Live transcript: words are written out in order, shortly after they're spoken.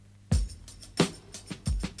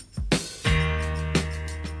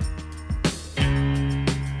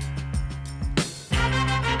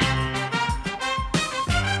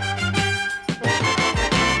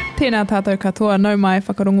Tēnā tātou katoa, nau mai,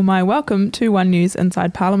 whakarongo mai. Welcome to One News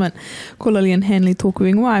Inside Parliament. Ko Lillian Hanley tōku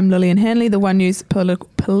ingoa. I'm Lillian Hanley, the One News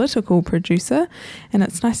political producer, and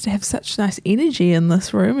it's nice to have such nice energy in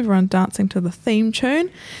this room. Everyone dancing to the theme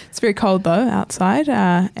tune. It's very cold though outside,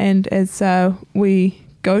 and as we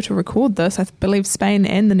go to record this, I believe Spain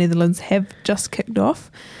and the Netherlands have just kicked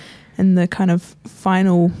off in the kind of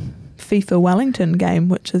final FIFA Wellington game,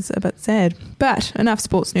 which is a bit sad. But enough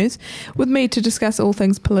sports news. With me to discuss all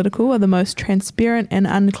things political are the most transparent and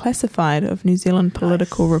unclassified of New Zealand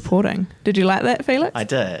political reporting. Did you like that, Felix? I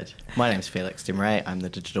did. My name's Felix Desmarais. I'm the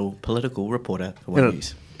digital political reporter for One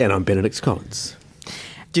News. And I'm Benedict Collins.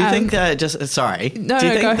 Do you think that do you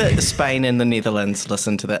think that Spain and the Netherlands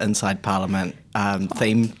listen to the Inside Parliament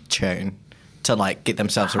theme tune to like get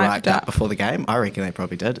themselves hyped up before the game? I reckon they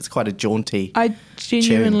probably did. It's quite a jaunty. I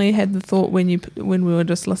genuinely had the thought when we were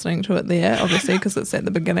just listening to it there, obviously because it's at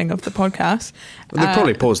the beginning of the podcast. Well, they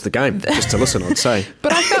probably paused the game just to listen, I'd say.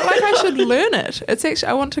 But I felt like I should learn it. It's actually,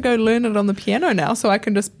 I want to go learn it on the piano now, so I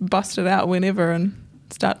can just bust it out whenever and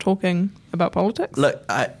start talking about politics. Look,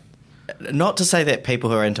 not to say that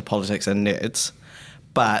people who are into politics are nerds,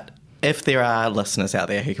 but if there are listeners out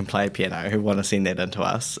there who can play piano, who want to send that into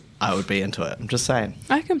us, I would be into it. I'm just saying.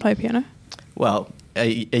 I can play piano. Well, are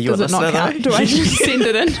you Does a it listener, not count? Do I just send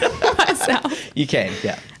it in myself? You can,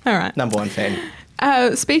 yeah. All right. Number one fan.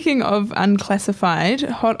 Speaking of unclassified,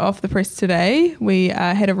 hot off the press today, we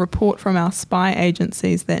had a report from our spy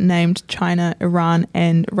agencies that named China, Iran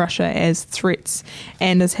and Russia as threats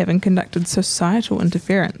and as having conducted societal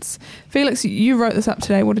interference. Felix, you wrote this up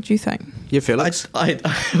today. What did you think? Yeah, Felix.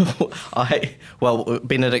 Well,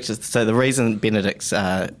 Benedict, so the reason Benedict's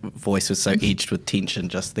voice was so edged with tension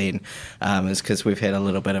just then is because we've had a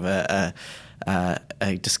little bit of a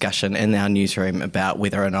discussion in our newsroom about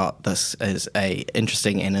whether or not this is a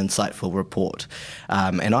interesting and insightful report.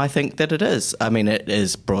 And I think that it is. I mean, it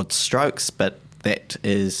is broad strokes, but that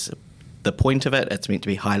is the point of it. It's meant to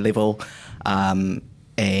be high level. And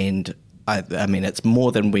I mean, it's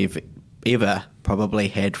more than we've ever probably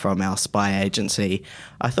had from our spy agency.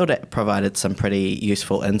 I thought it provided some pretty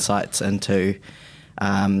useful insights into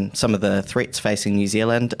some of the threats facing New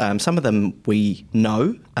Zealand. Some of them we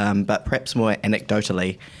know, but perhaps more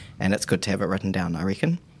anecdotally, and it's good to have it written down, I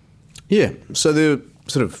reckon. Yeah, so there were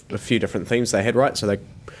sort of a few different themes they had, right? So they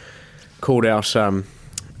called out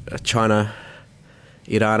China,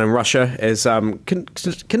 Iran and Russia as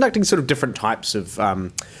conducting sort of different types of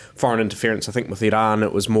foreign interference. I think with Iran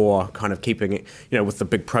it was more kind of keeping it, with the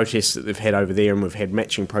big protests that they've had over there, and we've had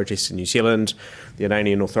matching protests in New Zealand. The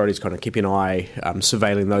Iranian authorities kind of keeping an eye,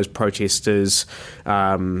 surveilling those protesters,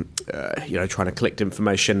 trying to collect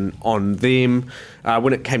information on them.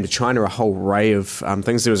 When it came to China, a whole array of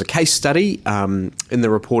things. There was a case study in the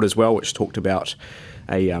report as well, which talked about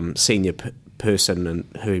a senior person and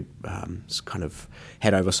who kind of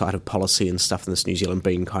had oversight of policy and stuff in this New Zealand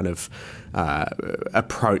being kind of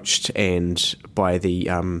approached and by the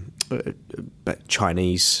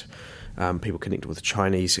Chinese people connected with the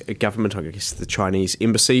Chinese government, I guess the Chinese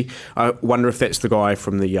embassy. I wonder if that's the guy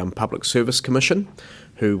from the Public Service Commission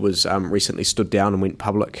who was recently stood down and went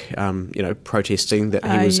public, protesting that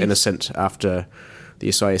he was innocent after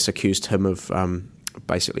the SIS accused him of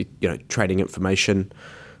basically, trading information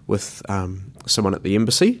with someone at the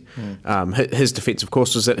embassy. His defence, of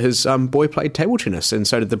course, was that his boy played table tennis, and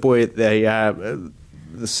so did the boy, the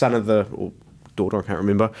son of or daughter, I can't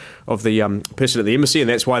remember, of the person at the embassy, and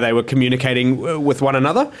that's why they were communicating with one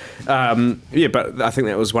another. But I think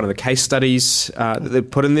that was one of the case studies that they've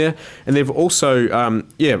put in there. And they've also,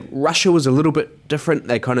 Russia was a little bit different.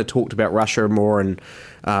 They kind of talked about Russia more and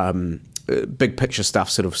big picture stuff,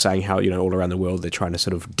 sort of saying how, all around the world they're trying to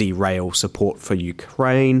sort of derail support for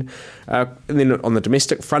Ukraine. And then on the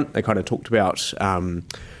domestic front, they kind of talked about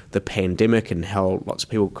the pandemic and how lots of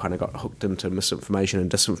people kind of got hooked into misinformation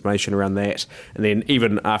and disinformation around that. And then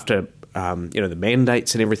even after, the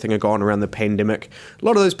mandates and everything are gone around the pandemic, a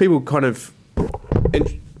lot of those people kind of...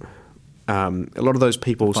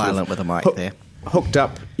 Violent with a mic there. Hooked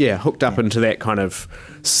up into that kind of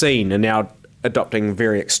scene, and now adopting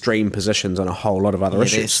very extreme positions on a whole lot of other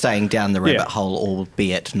issues. They're staying down the rabbit hole,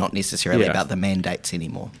 albeit not necessarily about the mandates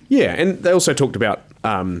anymore. Yeah, and they also talked about,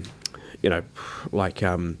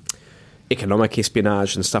 economic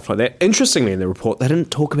espionage and stuff like that. Interestingly, in the report, they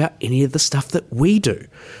didn't talk about any of the stuff that we do.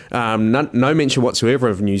 No mention whatsoever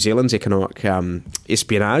of New Zealand's economic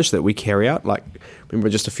espionage that we carry out. Like, remember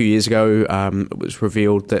just a few years ago, it was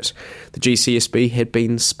revealed that the GCSB had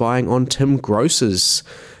been spying on Tim Gross's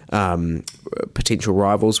potential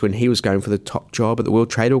rivals when he was going for the top job at the World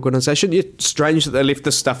Trade Organization. It's strange that they left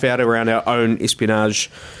this stuff out around our own espionage.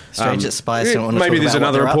 Strange that spies don't want to maybe talk there's about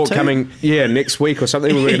another report coming next week or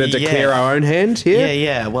something. We're going to declare our own hand here.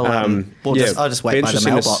 Yeah. Well, I'll just wait by the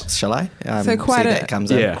mailbox, shall I? So quite that comes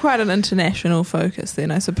in. Quite an international focus then,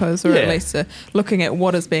 I suppose, or at least looking at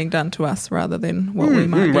what is being done to us rather than what we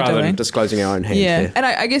might be rather doing. Than disclosing our own hand. Yeah, and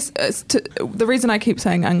I guess the reason I keep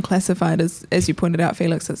saying unclassified is, as you pointed out,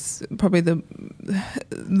 Felix, it's probably the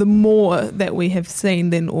more that we have seen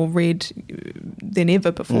then or read than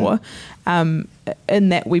ever before, in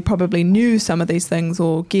that we probably knew some of these things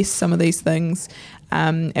or guessed some of these things.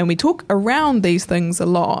 And we talk around these things a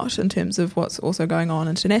lot in terms of what's also going on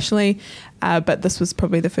internationally, but this was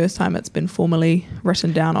probably the first time it's been formally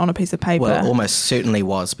written down on a piece of paper. Well, it almost certainly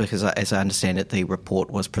was, because as I understand it, the report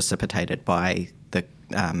was precipitated by the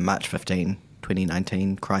March 15,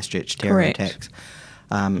 2019 Christchurch terror attacks.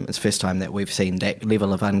 It's the first time that we've seen that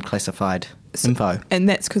level of unclassified info. And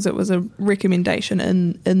that's because it was a recommendation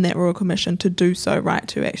in that Royal Commission to do so, right,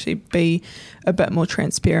 to actually be a bit more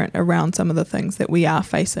transparent around some of the things that we are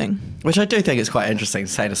facing. Which I do think is quite interesting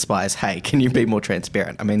to say to spies, hey, can you be more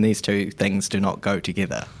transparent? I mean, these two things do not go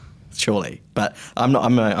together, surely. But I'm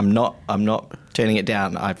not turning it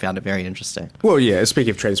down. I found it very interesting. Well, yeah,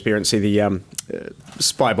 speaking of transparency, the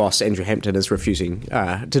spy boss, Andrew Hampton, is refusing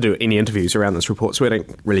to do any interviews around this report, so we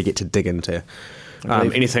don't really get to dig into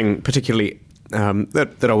anything particularly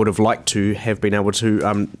that I would have liked to have been able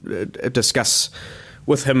to discuss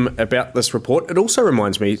with him about this report. It also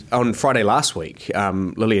reminds me, on Friday last week,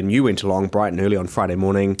 Lillian, you went along bright and early on Friday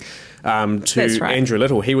morning to Andrew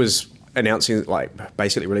Little. He was announcing,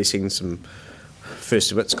 basically releasing some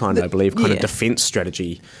first of its kind, I believe, kind of defence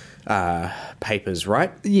strategy papers,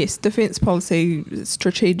 right? Yes, defence policy,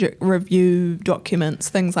 strategic review documents,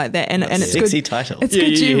 things like that. And it's sexy good. Title. It's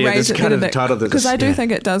good you raise it kind of title because I do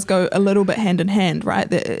think it does go a little bit hand in hand, right?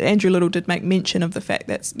 That Andrew Little did make mention of the fact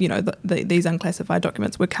that these unclassified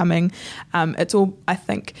documents were coming. It's all, I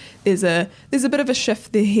think, there's a bit of a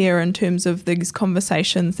shift there here in terms of these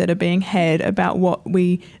conversations that are being had about what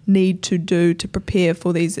we need to do to prepare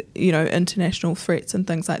for these international threats and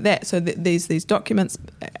things like that. So there's these documents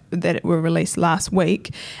that were released last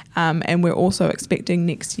week, and we're also expecting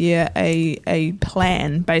next year a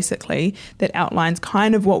plan basically that outlines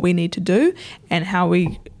kind of what we need to do and how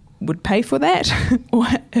we would pay for that, or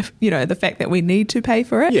if the fact that we need to pay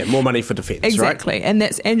for it. Yeah, more money for defence, exactly. Right? And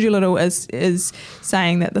that's Andrew Little is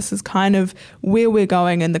saying that this is kind of where we're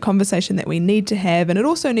going and the conversation that we need to have, and it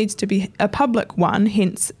also needs to be a public one.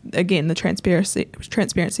 Hence, again, the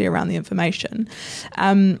transparency around the information.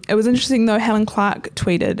 It was interesting though. Helen Clark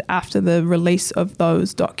tweeted after the release of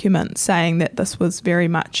those documents, saying that this was very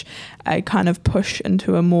much a kind of push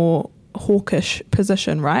into a more hawkish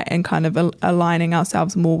position, right, and kind of aligning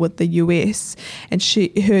ourselves more with the US. And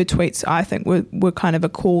her tweets, I think, were kind of a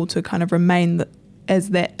call to kind of remain as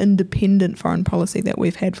that independent foreign policy that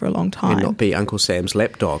we've had for a long time. And not be Uncle Sam's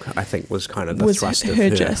lapdog, I think, was kind of the thrust of her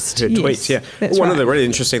tweets. Yeah, one of the really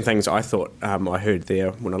interesting things I thought I heard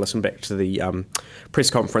there when I listened back to the press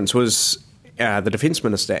conference was the Defence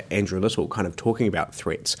Minister, Andrew Little, kind of talking about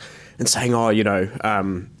threats and saying,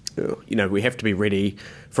 we have to be ready.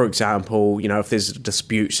 For example, if there's a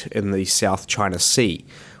dispute in the South China Sea,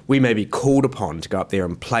 we may be called upon to go up there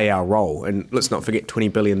and play our role. And let's not forget,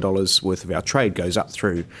 $20 billion worth of our trade goes up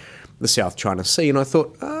through the South China Sea. And I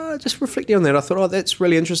thought, just reflecting on that, I thought, that's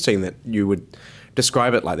really interesting that you would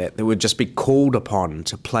describe it like that. That we'd just be called upon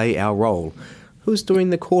to play our role. Who's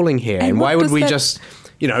doing the calling here? And why would we just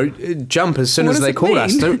jump as soon as they called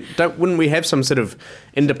us? Wouldn't we have some sort of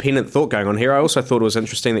independent thought going on here? I also thought it was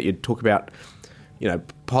interesting that you'd talk about,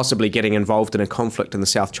 possibly getting involved in a conflict in the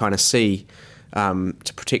South China Sea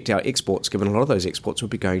to protect our exports, given a lot of those exports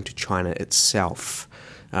would be going to China itself.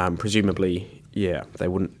 Presumably, they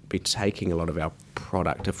wouldn't be taking a lot of our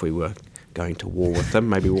product if we were going to war with them.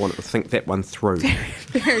 Maybe we want to think that one through.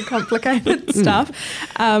 Very complicated stuff.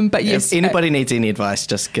 But yes, if anybody needs any advice,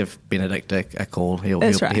 just give Benedict a call. He'll be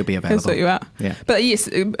available. He'll sort you out. Yeah. But yes,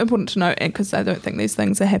 important to note, because I don't think these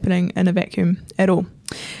things are happening in a vacuum at all.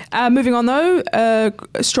 Moving on though, a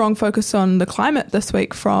strong focus on the climate this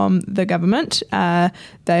week from the government.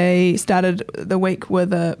 They started the week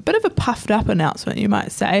with a bit of a puffed up announcement, you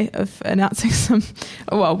might say, of announcing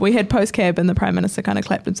we had post-cab and the Prime Minister kind of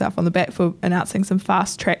clapped himself on the back for announcing some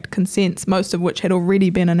fast-tracked consents, most of which had already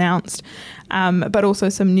been announced, but also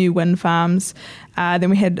some new wind farms. Then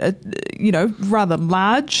we had a rather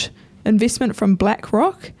large investment from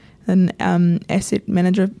BlackRock, an asset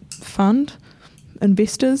manager fund.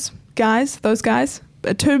 Investors, those guys,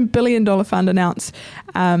 a $2 billion fund announced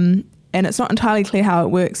and it's not entirely clear how it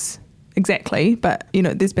works exactly, but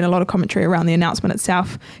there's been a lot of commentary around the announcement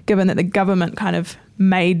itself, given that the government kind of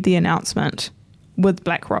made the announcement with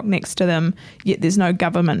BlackRock next to them, yet there's no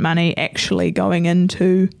government money actually going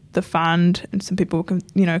into the fund, and some people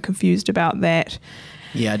were confused about that.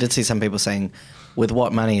 Yeah, I did see some people saying, with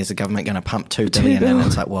what money is the government going to pump $2 billion? And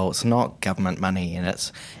it's like, well, it's not government money, and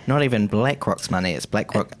it's not even BlackRock's money. It's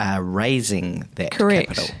BlackRock raising that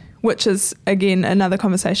capital. Which is, again, another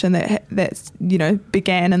conversation that's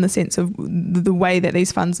began in the sense of the way that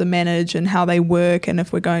these funds are managed and how they work, and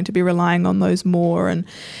if we're going to be relying on those more, and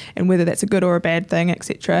whether that's a good or a bad thing,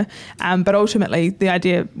 etc. But ultimately, the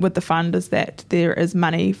idea with the fund is that there is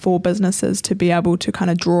money for businesses to be able to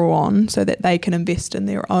kind of draw on so that they can invest in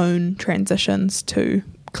their own transitions to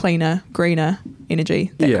cleaner, greener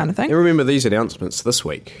energy, that kind of thing. And remember these announcements this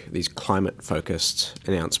week, these climate-focused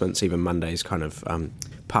announcements, even Monday's kind of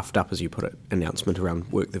puffed up, as you put it, announcement around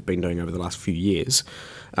work they've been doing over the last few years.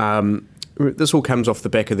 This all comes off the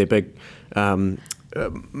back of their big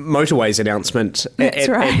motorways announcement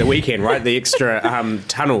at the weekend, right? The extra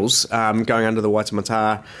tunnels going under the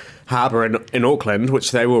Waitemata Harbour in Auckland,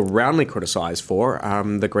 which they were roundly criticised for.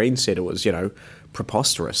 The Greens said it was,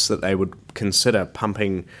 preposterous that they would consider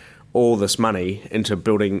pumping all this money into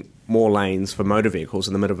building more lanes for motor vehicles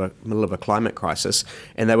in the middle of a climate crisis,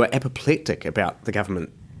 and they were apoplectic about the government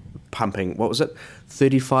pumping,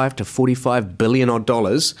 35 to 45 billion odd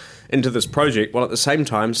dollars into this project, while at the same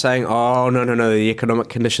time saying, oh, no, the economic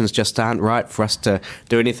conditions just aren't right for us to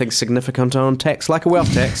do anything significant on tax, like a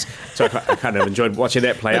wealth tax. So I kind of enjoyed watching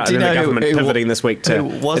that play out, and then the government pivoting this week to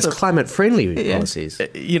its climate-friendly policies.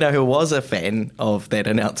 You know who was a fan of that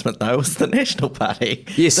announcement, though, was the National Party.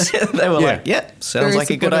 Yes. They were like, sounds very like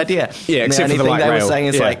a good idea. Yeah, except for the light rail. The only thing they were saying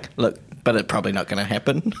is like, look, but it's probably not going to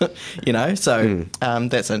happen, So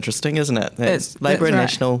that's interesting, isn't it? That's Labour and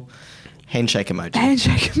National handshake emoji.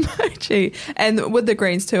 Handshake emoji. And with the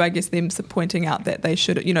Greens too, I guess them pointing out that they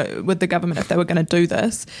should, with the government, if they were going to do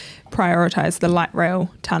this, prioritise the light rail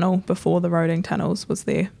tunnel before the roading tunnels was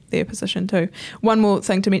their position too. One more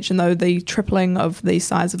thing to mention though, the tripling of the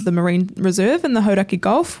size of the marine reserve in the Hauraki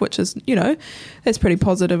Gulf, which is, that's pretty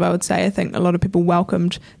positive, I would say. I think a lot of people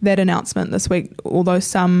welcomed that announcement this week, although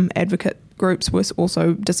some advocate groups were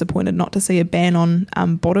also disappointed not to see a ban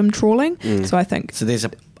on bottom trawling. So I think there's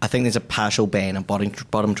a partial ban on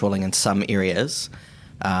bottom trawling in some areas.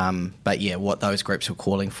 But yeah, what those groups were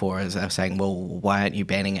calling for is they're saying, well, why aren't you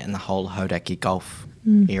banning it in the whole Hauraki Gulf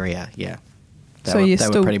area? Yeah. They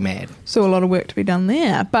were pretty mad. So a lot of work to be done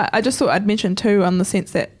there. But I just thought I'd mention too, on the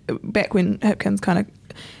sense that back when Hipkins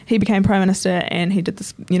he became Prime Minister and he did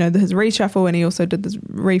this, his reshuffle, and he also did this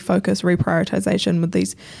refocus, reprioritisation with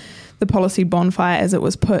the policy bonfire, as it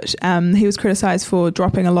was put. He was criticised for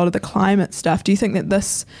dropping a lot of the climate stuff. Do you think that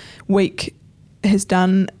this week has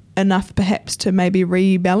done enough perhaps to maybe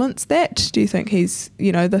rebalance that? Do you think he's,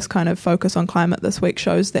 this kind of focus on climate this week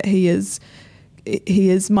shows that he is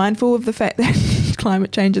mindful of the fact that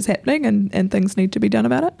climate change is happening and things need to be done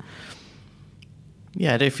about it?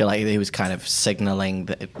 Yeah, I do feel like he was kind of signalling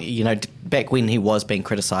that, back when he was being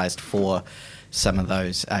criticised for some of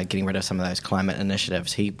those, getting rid of some of those climate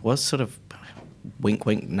initiatives, he was sort of wink,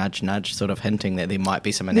 wink, nudge, nudge, sort of hinting that there might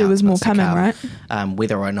be some announcements. There was more coming, right?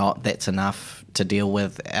 Whether or not that's enough to deal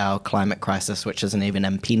with our climate crisis, which isn't even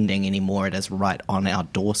impending anymore, it is right on our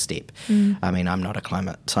doorstep. I mean, I'm not a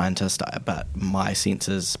climate scientist, but my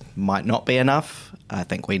senses might not be enough. I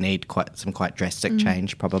think we need quite drastic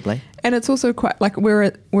change, probably. And it's also quite like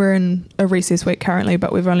we're in a recess week currently,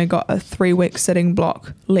 but we've only got a 3-week sitting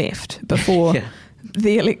block left before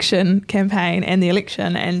the election campaign and the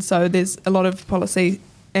election, and so there's a lot of policy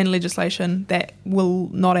and legislation that will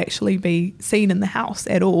not actually be seen in the House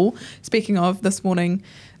at all. Speaking of, this morning,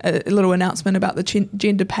 a little announcement about the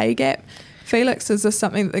gender pay gap. Felix, is this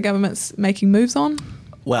something that the government's making moves on?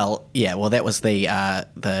 Well, yeah. Well, that was the I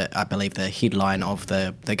believe the headline of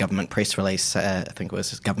the government press release. I think it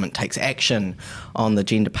was "Government takes action on the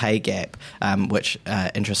gender pay gap," which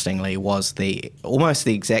interestingly was almost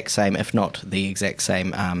the exact same, if not the exact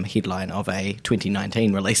same, headline of a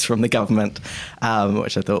 2019 release from the government,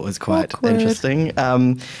 which I thought was quite interesting.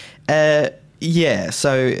 Yeah.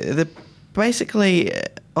 So basically,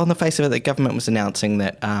 on the face of it, the government was announcing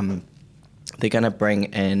that they're going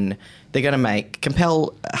to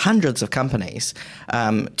compel hundreds of companies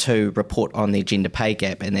to report on their gender pay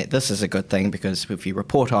gap, and that this is a good thing because if you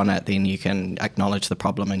report on it, then you can acknowledge the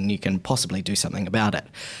problem and you can possibly do something about it.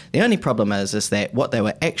 The only problem is that what they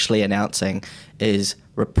were actually announcing is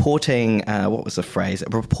reporting, what was the phrase?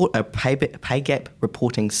 A pay gap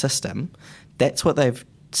reporting system. That's what they've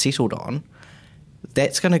settled on.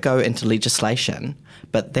 that's going to go into legislation,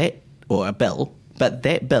 or a bill, but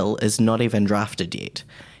that bill is not even drafted yet.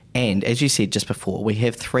 And as you said just before, we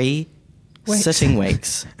have 3 sitting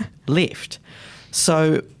weeks left.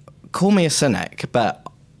 So call me a cynic, but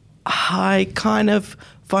I kind of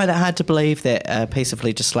find it hard to believe that a piece of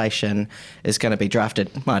legislation is going to be drafted,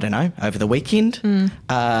 I don't know, over the weekend, and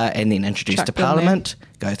then introduced to Parliament,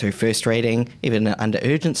 go through first reading, even under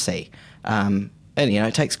urgency. And,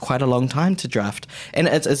 it takes quite a long time to draft. And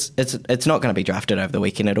it's not going to be drafted over the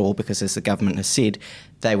weekend at all because, as the government has said,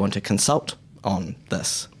 they want to consult on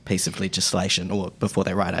this piece of legislation or before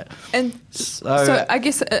they write it. And so I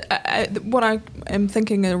guess what I am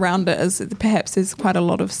thinking around it is that perhaps there's quite a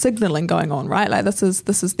lot of signalling going on, right? Like this is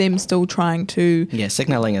them still trying to... Yeah,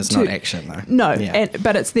 signalling is not action, though. No,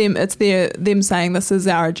 but it's them saying this is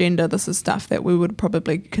our agenda, this is stuff that we would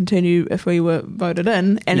probably continue if we were voted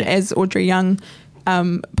in. And as Audrey Young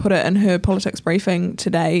put it in her politics briefing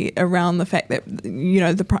today around the fact that,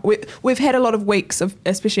 we've had a lot of weeks of,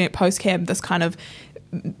 especially at post-cab, this kind of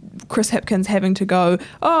Chris Hipkins having to go,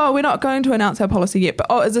 we're not going to announce our policy yet,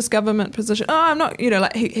 but is this government position? I'm not,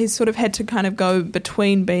 he's sort of had to kind of go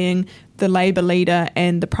between being the Labour leader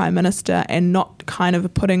and the Prime Minister and not kind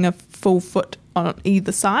of putting a full foot on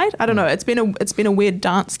either side. I don't know. It's been a weird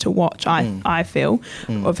dance to watch. I feel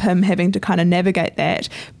of him having to kind of navigate that.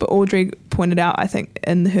 But Audrey pointed out, I think,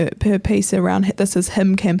 in her piece around this is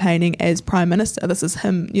him campaigning as Prime Minister. This is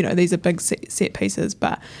him. These are big set pieces,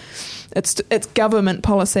 but it's government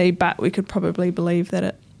policy. But we could probably believe that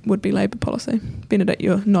it would be Labour policy. Benedict,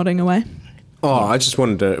 you're nodding away. I just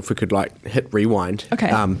wanted if we could hit rewind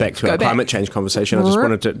back to our climate change conversation. I just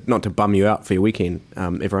wanted not to bum you out for your weekend,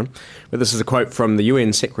 everyone. But this is a quote from the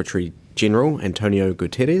UN Secretary General Antonio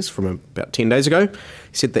Guterres from about 10 days ago. He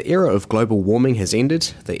said, "The era of global warming has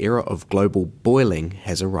ended. The era of global boiling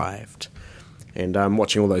has arrived." And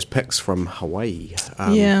watching all those pics from Hawaii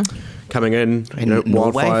coming in,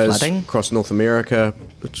 wildfires flooding across North America.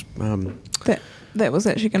 Which, that was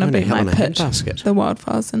actually going to be my pitch. The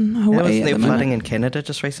wildfires in Hawaii. There was flooding in Canada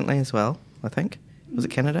just recently as well, I think. Was it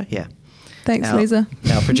Canada? Yeah. Thanks, Lisa.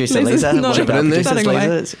 Our producer,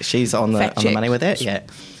 Lisa. She's on the money with that. Yeah.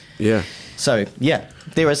 Yeah. So,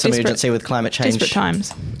 there is some urgency with climate change. Desperate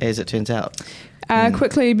times. As it turns out.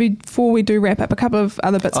 Quickly, before we do wrap up, a couple of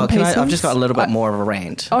other bits and pieces. I've just got a little bit more of a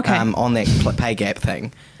rant on that pay gap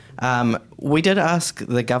thing. We did ask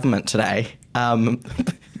the government today...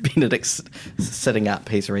 Benedict's sitting up.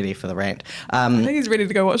 He's ready for the rant. I think he's ready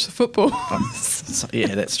to go watch the football.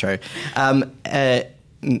 Yeah, that's true.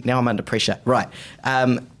 Now I'm under pressure. Right.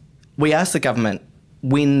 We asked the government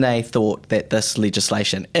when they thought that this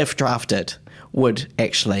legislation, if drafted, would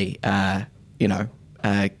actually, come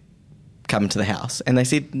to the House. And they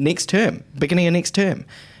said next term, beginning of next term.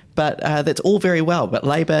 But that's all very well. But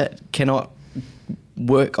Labour cannot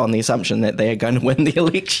work on the assumption that they are going to win the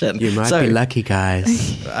election. You might be lucky,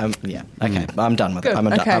 guys. Okay. I'm done with it.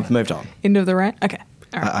 I've moved on. End of the rant? Okay.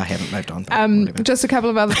 All right. I haven't moved on. Just a couple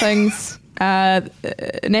of other things.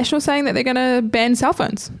 National saying that they're going to ban cell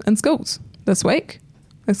phones in schools this week.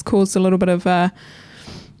 This caused a little bit of...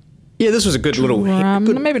 this was a good little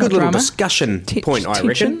discussion point, I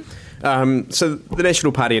reckon. So the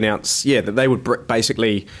National Party announced, that they would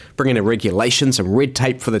basically bring in a regulation, some red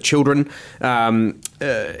tape for the children, and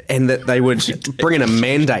that they would bring in a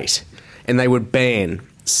mandate and they would ban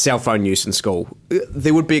cell phone use in school.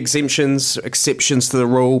 There would be exceptions to the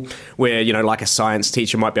rule where, like a science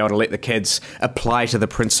teacher might be able to let the kids apply to the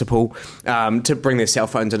principal to bring their cell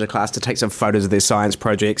phones into class to take some photos of their science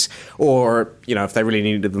projects, or, if they really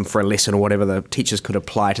needed them for a lesson or whatever, the teachers could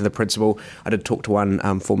apply to the principal. I did talk to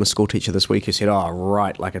one former school teacher this week who said,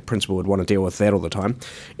 like a principal would want to deal with that all the time.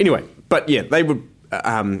 Anyway, but they would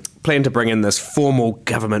plan to bring in this formal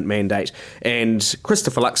government mandate, and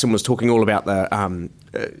Christopher Luxon was talking all about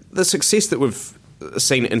the success that we've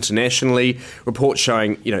seen internationally. Reports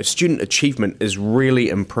showing student achievement is really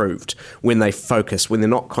improved when they focus, when they're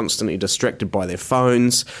not constantly distracted by their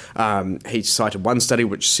phones. He cited one study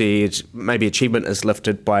which said maybe achievement is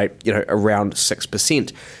lifted by around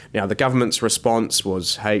 6%. Now the government's response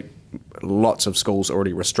was, hey, lots of schools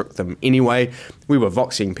already restrict them anyway. We were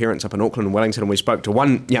voxing parents up in Auckland and Wellington, and we spoke to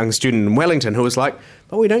one young student in Wellington who was like,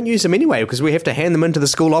 but we don't use them anyway because we have to hand them into the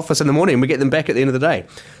school office in the morning and we get them back at the end of the day.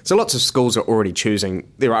 So lots of schools are already choosing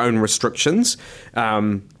their own restrictions.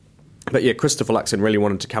 But Christopher Luxon really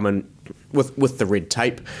wanted to come in with the red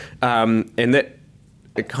tape, and that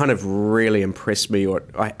it kind of really impressed me, or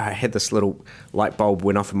I had this little light bulb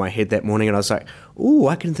went off in my head that morning, and I was like, "Ooh,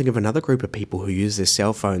 I can think of another group of people who use their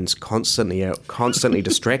cell phones constantly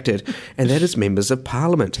distracted, and that is members of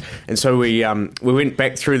Parliament." And so we went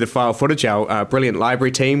back through the file footage. Our brilliant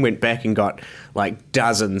library team went back and got like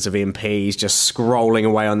dozens of MPs just scrolling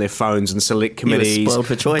away on their phones and select committees, spoiled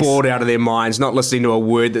for choice. bored out of their minds, not listening to a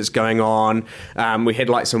word that's going on. We had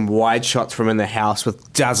like some wide shots from in the House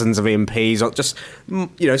with dozens of MPs just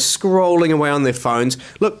scrolling away on their phones.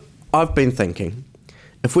 Look, I've been thinking,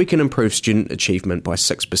 if we can improve student achievement by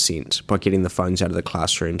 6% by getting the phones out of the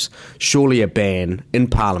classrooms, surely a ban in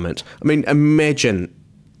Parliament. I mean, imagine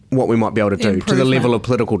what we might be able to do to the level of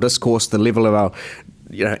political discourse, the level of our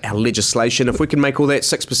legislation. If we can make all that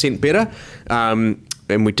 6% better.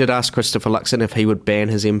 And we did ask Christopher Luxon if he would ban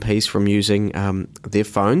his MPs from using their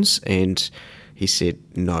phones, and he said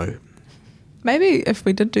no. Maybe if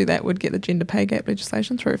we did do that, we'd get the gender pay gap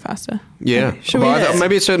legislation through faster. Yeah.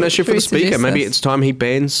 Maybe it's an issue for the Speaker. Maybe it's time he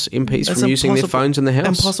bans MPs from using their phones in the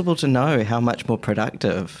House. Impossible to know how much more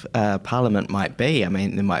productive Parliament might be. I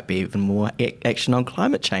mean, there might be even more action on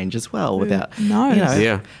climate change as well. Without,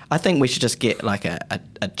 I think we should just get like a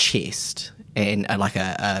chest and like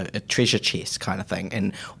a treasure chest kind of thing,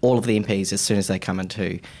 and all of the MPs, as soon as they come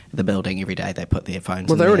into the building every day, they put their phones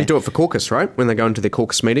Well, they already do it for caucus, right? When they go into their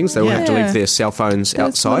caucus meetings, they all have to leave their cell phones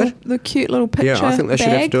outside. The cute little picture. Yeah, I think they should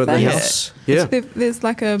have to do it in the House. Yeah. There's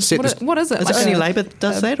like a... What is it? Is like it only Labour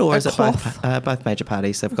does that, or is it cloth? both major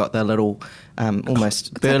parties? They've got their little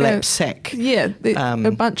almost burlap sack. Yeah,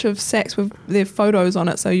 a bunch of sacks with their photos on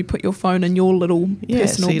it, so you put your phone in your little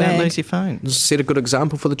personal so you bag. don't lose your phone. Set a good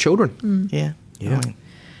example for the children. Yeah.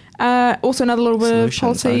 Also, another little bit of Solutions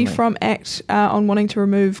policy only. from ACT on wanting to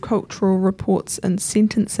remove cultural reports in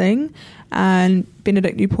sentencing. And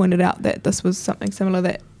Benedict, you pointed out that this was something similar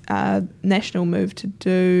that National moved to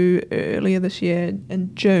do earlier this year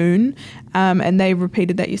in June, and they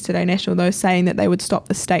repeated that yesterday. National, though, saying that they would stop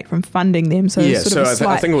the state from funding them. So I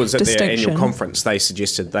think it was at their annual conference they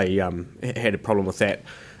suggested they had a problem with that.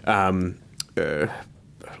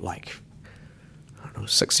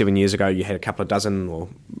 6-7 years ago, you had a couple of dozen, or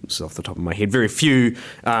this is off the top of my head, very few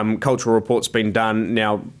cultural reports being done.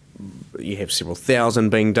 Now you have several thousand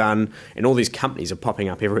being done, and all these companies are popping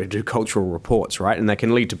up everywhere to do cultural reports, right? And they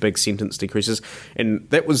can lead to big sentence decreases. And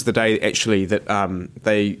that was the day, actually, that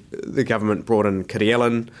the government brought in Kiri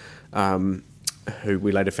Allen, who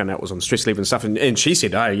we later found out was on stress leave and stuff, and she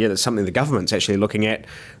said, that's something the government's actually looking at.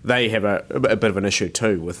 They have a bit of an issue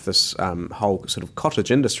too with this whole sort of cottage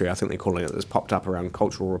industry, I think they're calling it, that's popped up around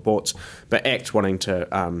cultural reports, but ACT wanting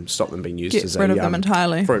to stop them being used Get rid of them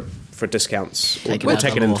entirely. For discounts or Take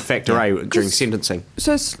taken into Factor A during sentencing.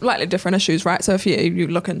 So slightly different issues, right? So if you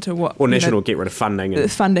look into what... Well, National will get rid of funding. The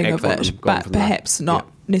funding ACT of it, but perhaps not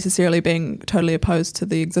necessarily being totally opposed to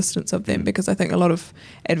the existence of them, because I think a lot of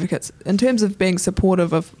advocates, in terms of being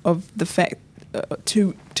supportive of the fact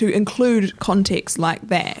to include context like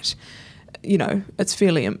that, it's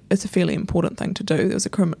a fairly important thing to do. There was a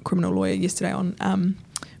criminal lawyer yesterday on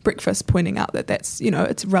Breakfast pointing out that that's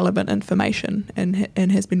it's relevant information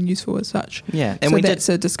and has been useful as such. Yeah, and so we that's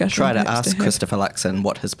did a discussion try to ask Christopher Luxon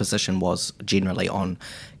what his position was generally on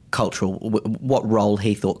cultural, what role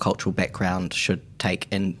he thought cultural background should take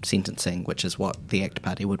in sentencing, which is what the ACT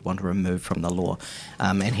Party would want to remove from the law.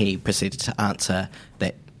 And he proceeded to answer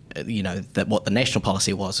that, that what the national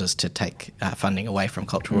policy was is to take funding away from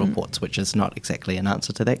cultural reports, which is not exactly an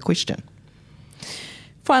answer to that question.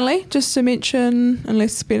 Finally, just to mention,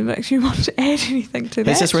 unless Benedict, you want to add anything to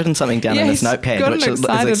that. He's just written something down in his notepad, which is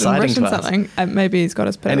exciting to us. Maybe he's got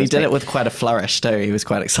his And he did it with quite a flourish too. He was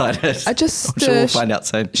quite excited. I'm sure we'll find out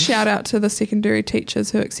soon. Shout out to the secondary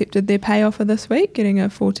teachers who accepted their pay offer this week, getting a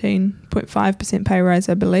 14.5% pay rise,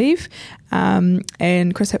 I believe. And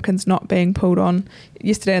Chris Hipkins not being pulled on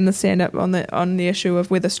yesterday in the stand-up on the issue of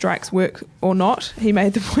whether strikes work or not. He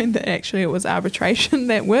made the point that actually it was arbitration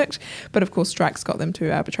that worked, but of course strikes got them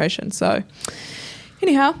to arbitration. So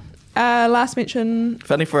anyhow, last mention.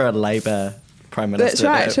 Funny for a Labour Prime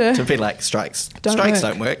Minister to be like strikes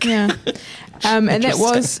don't work. Yeah. And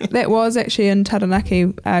that was actually in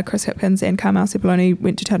Taranaki. Chris Hipkins and Carmel Sepuloni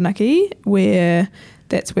went to Taranaki, where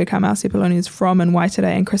that's where Carmel Sepuloni is from, in Waitara,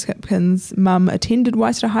 and Chris Hipkins' mum attended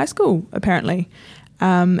Waitara High School, apparently,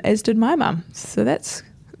 as did my mum. So that's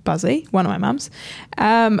buzzy, one of my mums.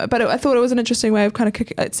 But I thought it was an interesting way of kind of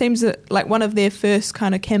kicking. It seems that like one of their first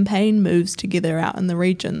kind of campaign moves together out in the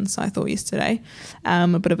regions, I thought yesterday.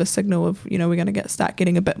 A bit of a signal of, we're going to start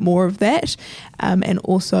getting a bit more of that. And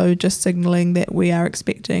also just signalling that we are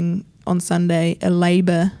expecting on Sunday a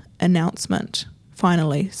Labour announcement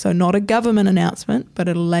finally. So not a government announcement, but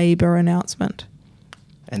a Labour announcement.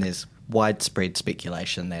 And there's widespread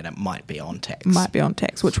speculation that it might be on tax.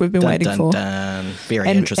 Which we've been waiting for. Very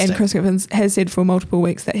interesting. And Chris Gibbons has said for multiple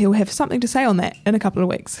weeks that he'll have something to say on that in a couple of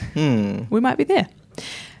weeks. We might be there.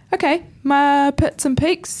 Okay, my pits and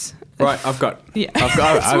peaks. Right, I've got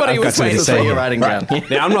something to say. You're writing down.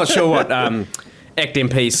 Now, I'm not sure what ACT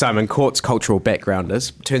MP Simon Court's cultural background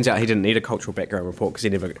is. Turns out he didn't need a cultural background report because he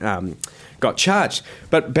never got charged.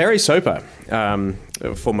 But Barry Soper,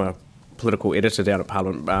 former political editor down at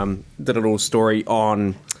Parliament, did a little story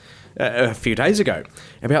on a few days ago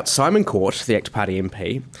about Simon Court, the ACT Party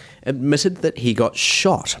MP, admitted that he got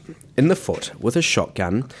shot in the foot with a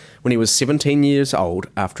shotgun when he was 17 years old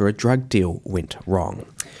after a drug deal went wrong.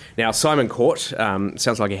 Now, Simon Court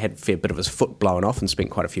sounds like he had a fair bit of his foot blown off and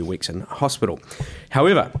spent quite a few weeks in hospital.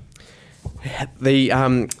 However,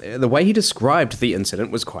 the way he described the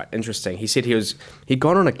incident was quite interesting. He said he'd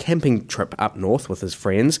gone on a camping trip up north with his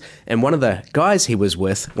friends, and one of the guys he was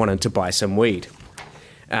with wanted to buy some weed.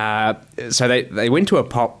 So they went to a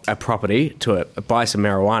property to buy some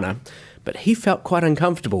marijuana, but he felt quite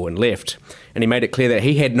uncomfortable and left. And he made it clear that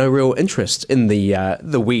he had no real interest in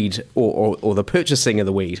the weed or the purchasing of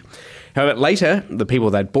the weed. However, later, the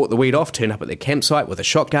people they'd bought the weed off turned up at their campsite with a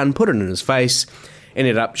shotgun, put it in his face,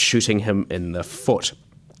 ended up shooting him in the foot.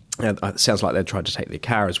 It sounds like they tried to take their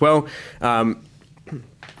car as well.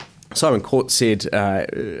 Simon Court said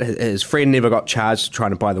his friend never got charged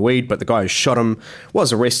trying to buy the weed, but the guy who shot him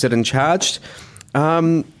was arrested and charged.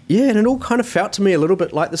 And it all kind of felt to me a little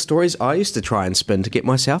bit like the stories I used to try and spin to get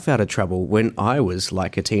myself out of trouble when I was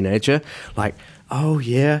like a teenager. Like, oh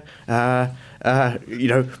yeah,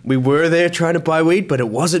 we were there trying to buy weed, but it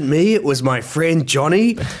wasn't me, it was my friend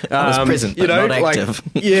Johnny. I was present, but not active.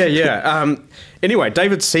 Anyway,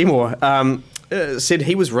 David Seymour said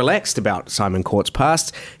he was relaxed about Simon Court's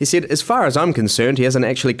past. He said, as far as I'm concerned, he hasn't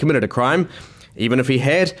actually committed a crime. Even if he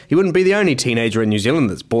had, he wouldn't be the only teenager in New Zealand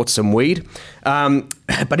that's bought some weed.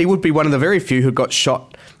 But he would be one of the very few who got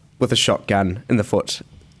shot with a shotgun in the foot.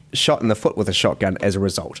 Shot in the foot with a shotgun as a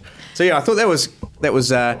result. So yeah, I thought that was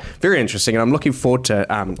very interesting, and I'm looking forward to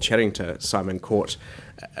chatting to Simon Court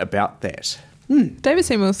about that. David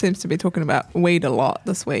Seymour seems to be talking about weed a lot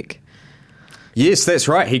this week. Yes, that's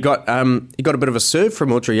right. He got a bit of a serve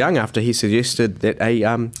from Audrey Young after he suggested that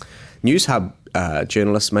a News Hub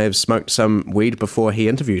journalist may have smoked some weed before he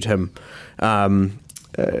interviewed him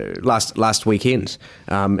last weekend.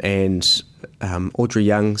 And Audrey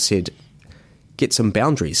Young said, "Get some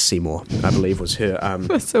boundaries, Seymour," I believe was her.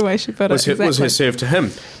 That's the way she put it. Was her serve to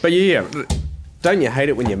him. But yeah. Don't you hate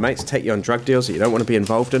it when your mates take you on drug deals that you don't want to be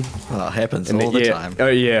involved in? Oh, it happens all the time. Oh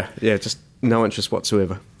yeah, just no interest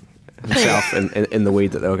whatsoever. Himself in the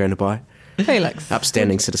weed that they were going to buy. Felix,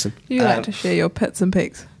 upstanding citizen. You like to share your pits and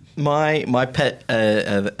peaks? My pit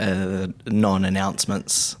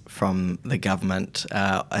non-announcements from the government.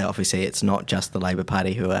 Obviously, it's not just the Labour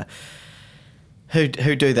Party who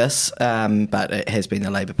do this, but it has been the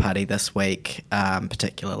Labour Party this week,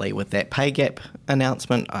 particularly with that pay gap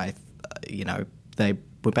announcement. They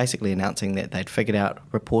were basically announcing that they'd figured out a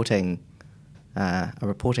reporting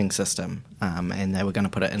system, and they were going to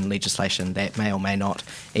put it in legislation that may or may not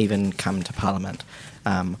even come to Parliament.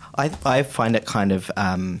 I find it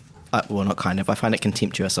I find it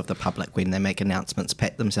contemptuous of the public when they make announcements,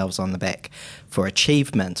 pat themselves on the back for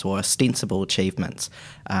achievements or ostensible achievements,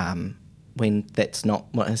 when that's not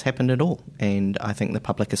what has happened at all. And I think the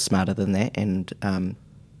public is smarter than that, and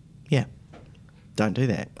don't do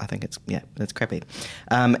that. I think it's crappy.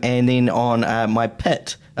 And then on my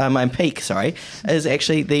peak, is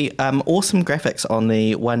actually the awesome graphics on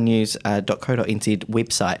the onenews.co.nz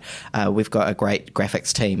website. We've got a great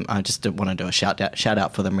graphics team. I just want to do a shout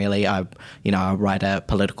out for them, really. I write a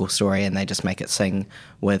political story and they just make it sing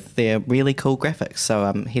with their really cool graphics.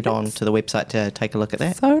 So head on to the website to take a look at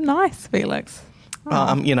that. So nice, Felix.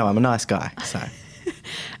 I'm a nice guy, so...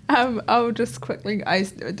 I'll just quickly, I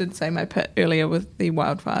did say my pit earlier with the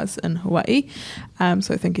wildfires in Hawaii,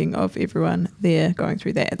 so thinking of everyone there going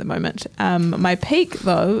through that at the moment. My peak,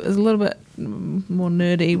 though, is a little bit more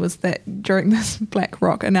nerdy, was that during this Black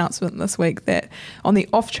Rock announcement this week, that on the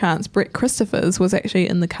off chance Brett Christophers was actually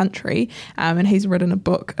in the country, and he's written a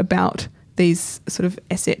book about these sort of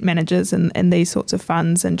asset managers and these sorts of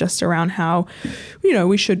funds, and just around how,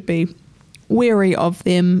 we should be wary of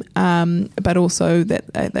them, but also that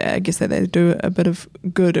I guess that they do a bit of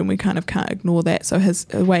good, and we kind of can't ignore that. So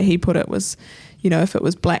the way he put it was, if it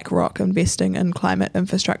was BlackRock investing in climate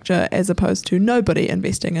infrastructure as opposed to nobody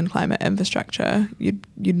investing in climate infrastructure, you'd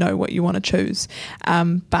know what you want to choose.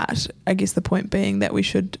 But I guess the point being that we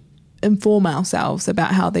should inform ourselves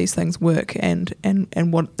about how these things work and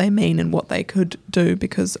what they mean and what they could do,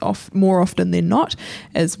 because more often than not,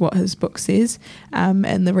 is what his book says,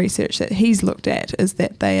 and the research that he's looked at is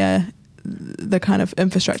that they are the kind of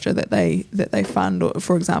infrastructure that they fund, or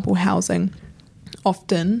for example housing,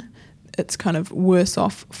 often it's kind of worse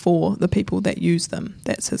off for the people that use them.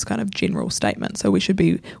 That's his kind of general statement. So we should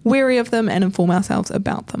be wary of them and inform ourselves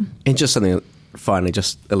about them. And just something, finally,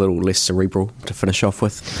 just a little less cerebral to finish off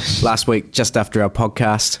with. Last week, just after our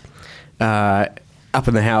podcast, up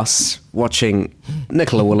in the house watching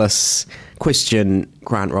Nicola Willis question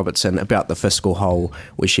Grant Robertson about the fiscal hole,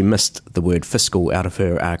 where she missed the word fiscal out of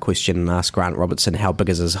her question and asked Grant Robertson how big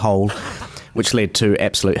is his hole, which led to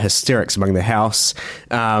absolute hysterics among the house.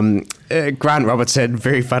 Grant Robertson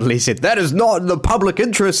very funnily said, "That is not in the public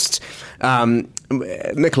interest."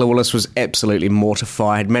 Nicola Willis was absolutely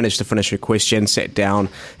mortified, managed to finish her question, sat down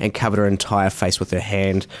and covered her entire face with her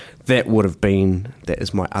hand. That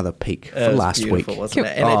is my other peak for last week. Wasn't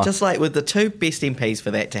it? And it just like with the two best MPs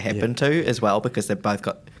for that to happen to as well, because they've both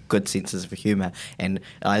got good senses of humour. And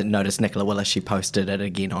I noticed Nicola Willis, she posted it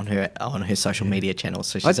again on her social media channels,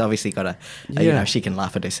 so she's obviously got she can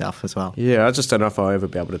laugh at herself as well. Yeah, I just don't know if I'll ever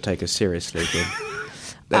be able to take her seriously again.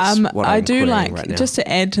 I do like, right, just to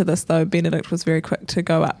add to this though, Benedict was very quick to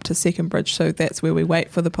go up to Second Bridge, so that's where we wait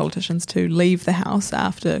for the politicians to leave the house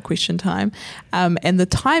after question time, and the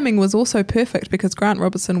timing was also perfect because Grant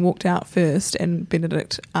Robertson walked out first and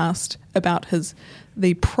Benedict asked about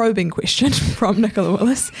the probing question from Nicola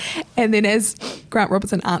Willis, and then as Grant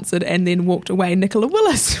Robertson answered and then walked away, Nicola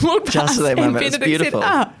Willis walked past just that moment. and Benedict beautiful.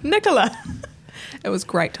 said, Nicola. It was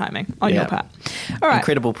great timing on your part. All right.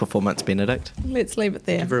 Incredible performance, Benedict. Let's leave it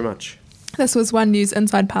there. Thank you very much. This was One News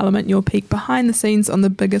Inside Parliament, your peek behind the scenes on the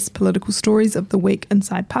biggest political stories of the week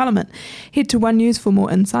inside Parliament. Head to One News for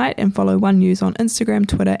more insight and follow One News on Instagram,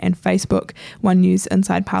 Twitter and Facebook. One News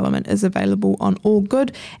Inside Parliament is available on all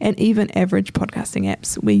good and even average podcasting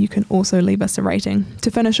apps, where you can also leave us a rating.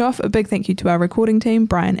 To finish off, a big thank you to our recording team,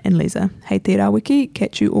 Brian and Lisa. Hei te rawiki,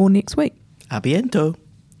 catch you all next week. A biento.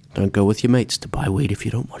 Don't go with your mates to buy weed if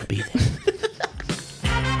you don't want to be there.